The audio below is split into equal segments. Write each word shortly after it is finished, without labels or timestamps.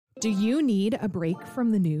Do you need a break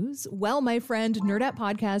from the news? Well, my friend, Nerdette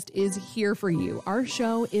Podcast is here for you. Our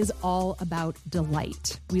show is all about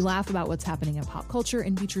delight. We laugh about what's happening in pop culture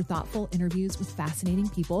and feature thoughtful interviews with fascinating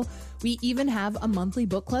people. We even have a monthly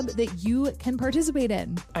book club that you can participate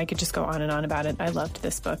in. I could just go on and on about it. I loved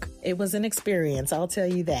this book. It was an experience, I'll tell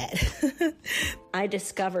you that. I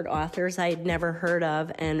discovered authors I had never heard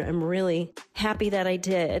of, and I'm really happy that I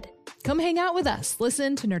did. Come hang out with us.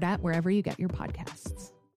 Listen to Nerdette wherever you get your podcasts.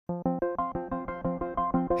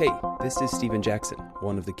 Hey, this is Steven Jackson,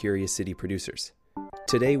 one of the Curious City producers.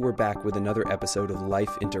 Today we're back with another episode of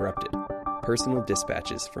Life Interrupted, personal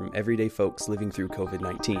dispatches from everyday folks living through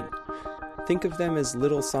COVID-19. Think of them as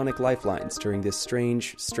little sonic lifelines during this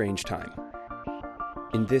strange, strange time.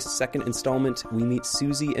 In this second installment, we meet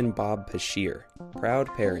Susie and Bob Bashir, proud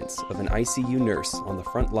parents of an ICU nurse on the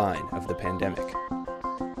front line of the pandemic.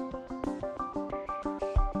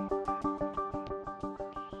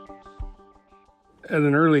 At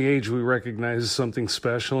an early age, we recognized something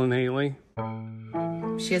special in Haley.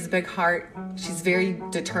 She has a big heart. She's very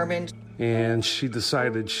determined. And she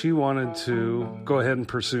decided she wanted to go ahead and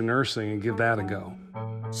pursue nursing and give that a go.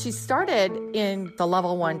 She started in the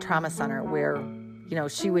level 1 trauma center where,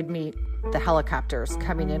 she would meet the helicopters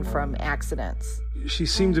coming in from accidents. She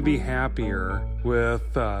seemed to be happier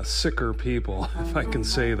with sicker people, if I can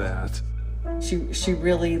say that. She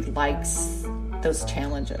really likes those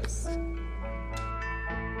challenges.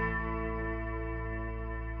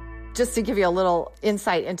 Just to give you a little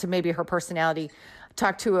insight into maybe her personality, I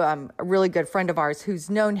talked to a really good friend of ours who's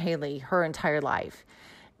known Haley her entire life.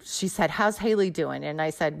 She said, "How's Haley doing?" And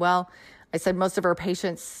I said, most of her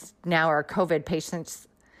patients now are COVID patients.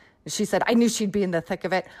 She said, "I knew she'd be in the thick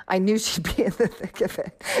of it. I knew she'd be in the thick of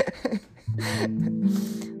it."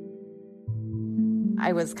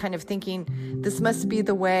 I was kind of thinking, this must be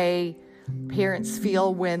the way parents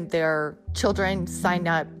feel when their children sign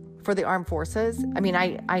up for the armed forces. I mean,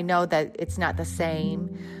 I know that it's not the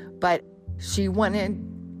same, but she wanted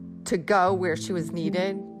to go where she was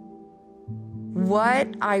needed. What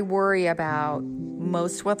I worry about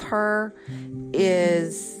most with her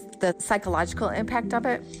is the psychological impact of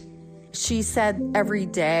it. She said every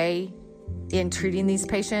day in treating these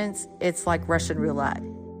patients, it's like Russian roulette.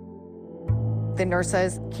 The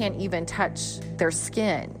nurses can't even touch their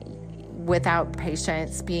skin without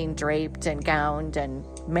patients being draped and gowned and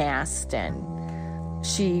masked. And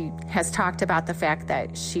she has talked about the fact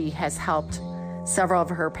that she has helped several of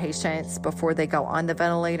her patients before they go on the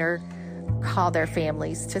ventilator call their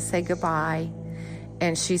families to say goodbye.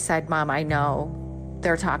 And she said, "Mom, I know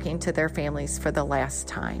they're talking to their families for the last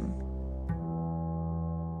time."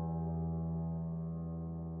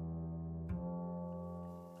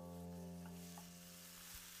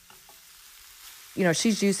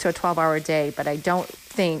 She's used to a 12-hour day, but I don't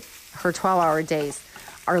think her 12-hour days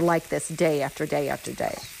are like this day after day after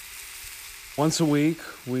day. Once a week,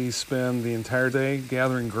 we spend the entire day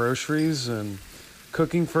gathering groceries and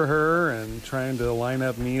cooking for her and trying to line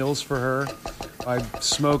up meals for her. I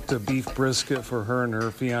smoked a beef brisket for her and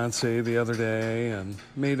her fiance the other day and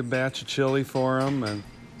made a batch of chili for them. And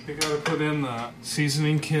they got to put in the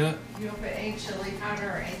seasoning kit. You don't put any chili powder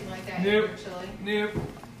or anything like that in your chili? Nope.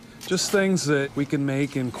 Just things that we can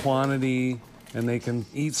make in quantity, and they can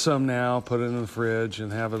eat some now, put it in the fridge,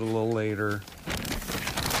 and have it a little later.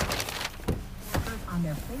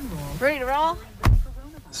 Ready to roll?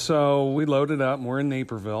 So we load it up, and we're in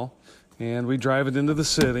Naperville, and we drive it into the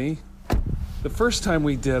city. The first time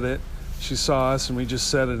we did it, she saw us, and we just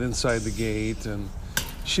set it inside the gate, and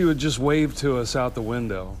she would just wave to us out the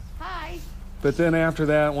window. Hi. But then after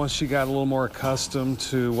that, once she got a little more accustomed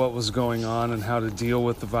to what was going on and how to deal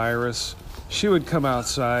with the virus, she would come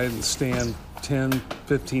outside and stand 10,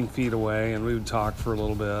 15 feet away, and we would talk for a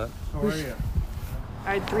little bit. How are you?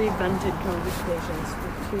 I had 3 vented COVID patients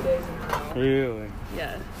for 2 days in a row. Really?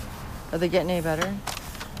 Yeah. Are they getting any better?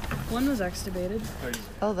 One was extubated.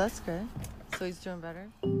 Oh, that's good. So he's doing better?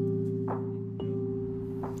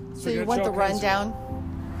 So We you got want the all kinds of- rundown?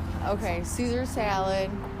 Okay, Caesar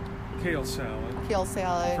salad, Kale salad, kale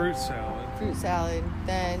salad, fruit salad.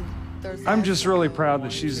 then there's... I'm just really proud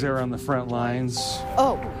that she's there on the front lines.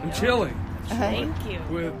 Oh, And chili. Thank you.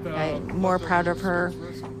 With, I'm more proud of her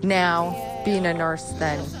now being a nurse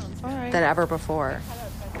than ever before.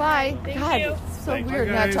 Bye. God, you. it's so Thank you, weird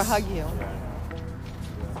not to guys. hug you.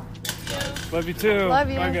 Love you too. Love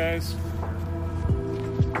you. Bye, guys.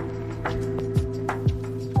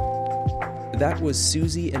 That was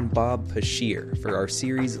Susie and Bob Bashir for our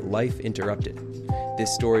series Life Interrupted.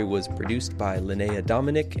 This story was produced by Linnea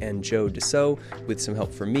Dominic and Joe Deso, with some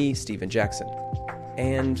help from me, Steven Jackson.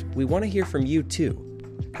 And we want to hear from you too.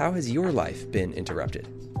 How has your life been interrupted?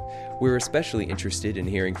 We're especially interested in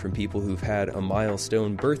hearing from people who've had a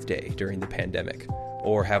milestone birthday during the pandemic,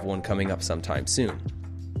 or have one coming up sometime soon.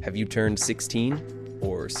 Have you turned 16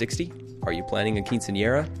 or 60? Are you planning a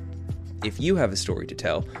quinceañera? If you have a story to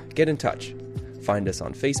tell, get in touch. Find us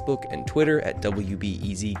on Facebook and Twitter at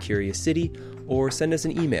WBEZ Curious City, or send us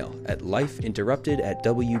an email at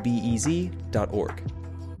lifeinterrupted@wbez.org.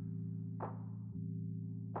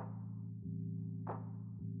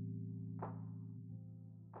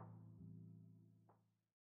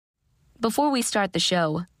 Before we start the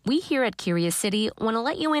show, we here at Curious City want to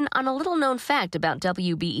let you in on a little-known fact about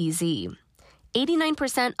WBEZ.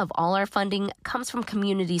 89% of all our funding comes from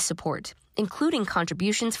community support, including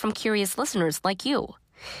contributions from curious listeners like you.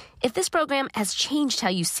 If this program has changed how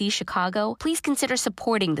you see Chicago, please consider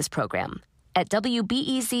supporting this program at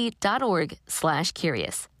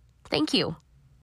wbez.org/curious. Thank you.